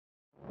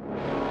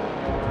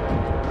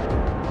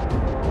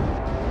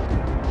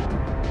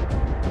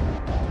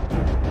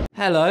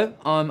Hello,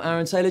 I'm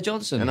Aaron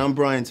Taylor-Johnson. And I'm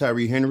Brian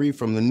Tyree Henry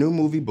from the new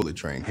movie Bullet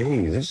Train.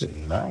 Hey, this is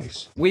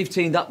nice. We've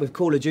teamed up with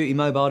Call of Duty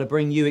Mobile to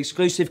bring you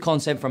exclusive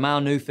content from our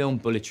new film,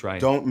 Bullet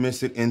Train. Don't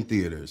miss it in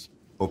theaters.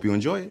 Hope you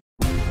enjoy it.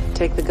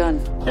 Take the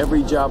gun.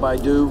 Every job I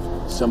do,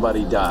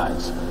 somebody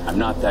dies. I'm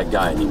not that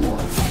guy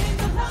anymore.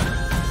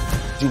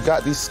 You've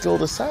got these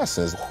skilled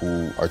assassins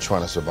who are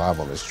trying to survive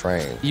on this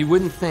train. You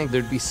wouldn't think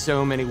there'd be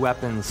so many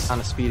weapons on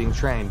a speeding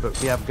train,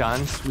 but we have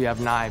guns, we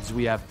have knives,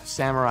 we have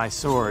samurai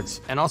swords,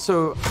 and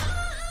also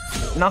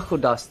Knuckle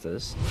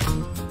dusters.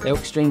 They're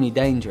extremely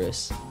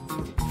dangerous.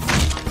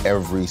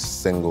 Every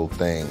single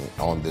thing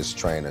on this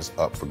train is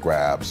up for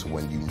grabs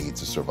when you need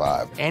to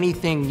survive.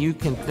 anything you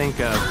can think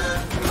of.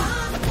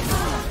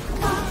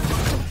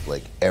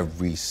 Like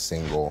every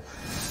single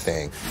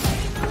thing.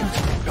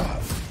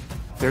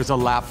 There's a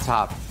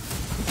laptop.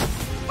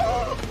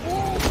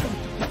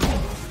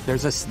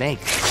 There's a snake.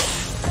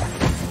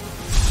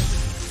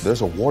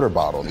 There's a water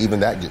bottle,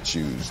 even that gets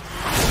used.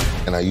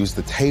 And I use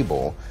the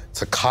table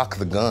to cock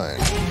the gun.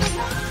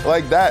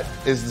 Like that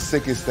is the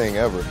sickest thing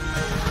ever.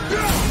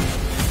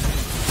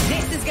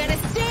 This is gonna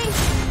stink!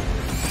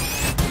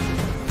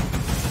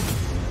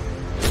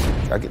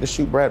 I get to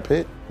shoot Brad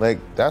Pitt. Like,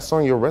 that's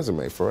on your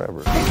resume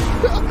forever.